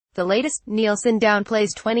The latest, Nielsen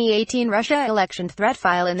downplays 2018 Russia election threat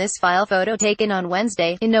file. In this file photo taken on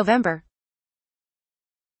Wednesday, in November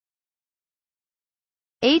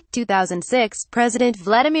 8, 2006, President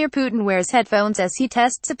Vladimir Putin wears headphones as he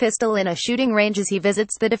tests a pistol in a shooting range as he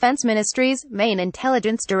visits the Defense Ministry's main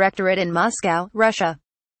intelligence directorate in Moscow, Russia.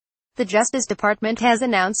 The Justice Department has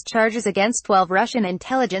announced charges against 12 Russian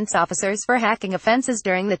intelligence officers for hacking offenses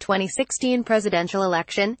during the 2016 presidential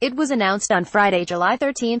election. It was announced on Friday, July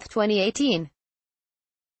 13, 2018.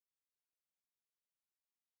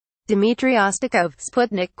 Dmitry Ostakov,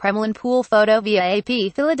 Sputnik, Kremlin pool photo via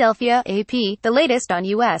AP, Philadelphia, AP, the latest on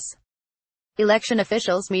U.S. election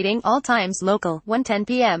officials meeting, all times local, 1:10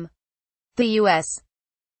 p.m. The U.S.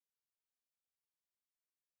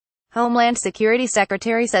 Homeland Security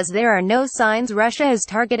Secretary says there are no signs Russia is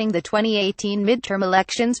targeting the 2018 midterm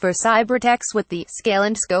elections for cyberattacks with the scale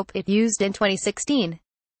and scope it used in 2016.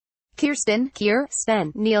 Kirsten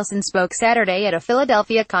Nielsen spoke Saturday at a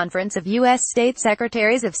Philadelphia conference of U.S. state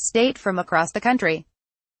secretaries of state from across the country.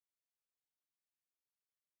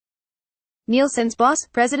 Nielsen's boss,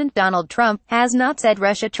 President Donald Trump, has not said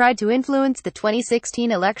Russia tried to influence the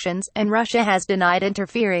 2016 elections, and Russia has denied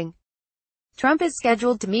interfering. Trump is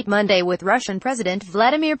scheduled to meet Monday with Russian President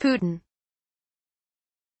Vladimir Putin.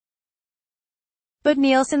 But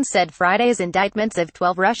Nielsen said Friday's indictments of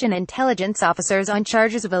 12 Russian intelligence officers on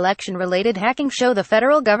charges of election-related hacking show the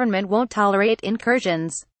federal government won't tolerate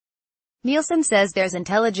incursions. Nielsen says there's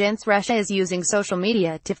intelligence Russia is using social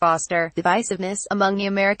media to foster divisiveness among the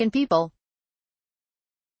American people.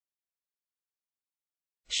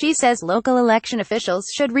 She says local election officials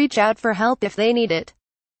should reach out for help if they need it.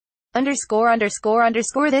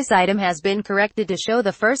 This item has been corrected to show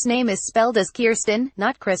the first name is spelled as Kirsten,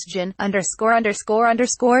 not Christian,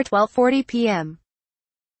 12:40 p.m.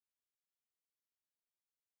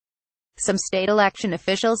 Some state election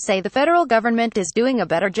officials say the federal government is doing a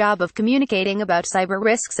better job of communicating about cyber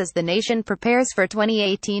risks as the nation prepares for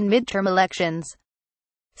 2018 midterm elections.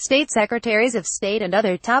 State secretaries of state and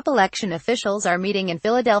other top election officials are meeting in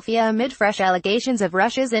Philadelphia amid fresh allegations of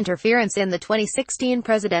Russia's interference in the 2016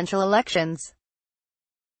 presidential elections.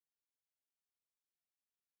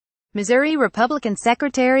 Missouri Republican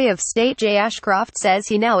Secretary of State Jay Ashcroft says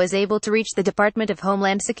he now is able to reach the Department of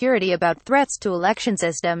Homeland Security about threats to election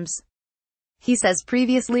systems. He says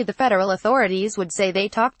previously the federal authorities would say they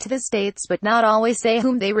talked to the states but not always say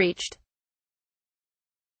whom they reached.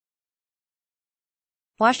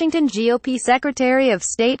 Washington GOP Secretary of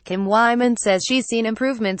State Kim Wyman says she's seen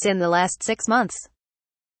improvements in the last 6 months.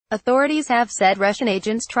 Authorities have said Russian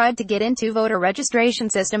agents tried to get into voter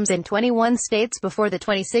registration systems in 21 states before the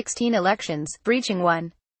 2016 elections, breaching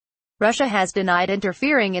one. Russia has denied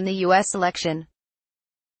interfering in the U.S. election.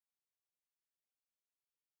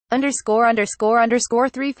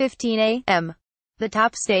 3:15 a.m. The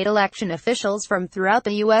top state election officials from throughout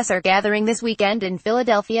the U.S. are gathering this weekend in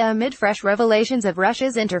Philadelphia amid fresh revelations of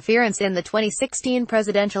Russia's interference in the 2016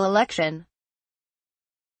 presidential election.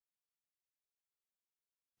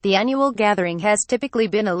 The annual gathering has typically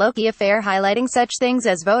been a low-key affair highlighting such things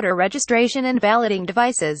as voter registration and balloting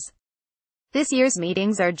devices. This year's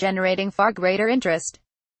meetings are generating far greater interest.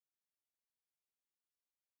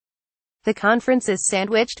 The conference is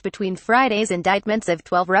sandwiched between Friday's indictments of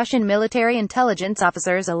 12 Russian military intelligence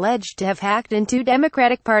officers alleged to have hacked into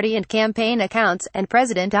Democratic Party and campaign accounts, and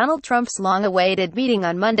President Donald Trump's long-awaited meeting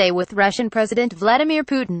on Monday with Russian President Vladimir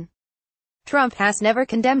Putin. Trump has never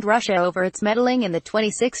condemned Russia over its meddling in the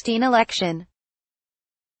 2016 election.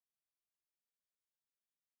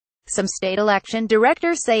 Some state election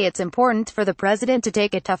directors say it's important for the president to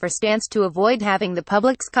take a tougher stance to avoid having the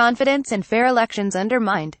public's confidence in fair elections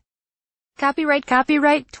undermined. Copyright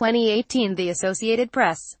 2018 The Associated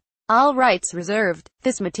Press. All rights reserved.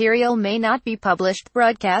 This material may not be published,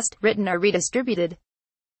 broadcast, written or redistributed.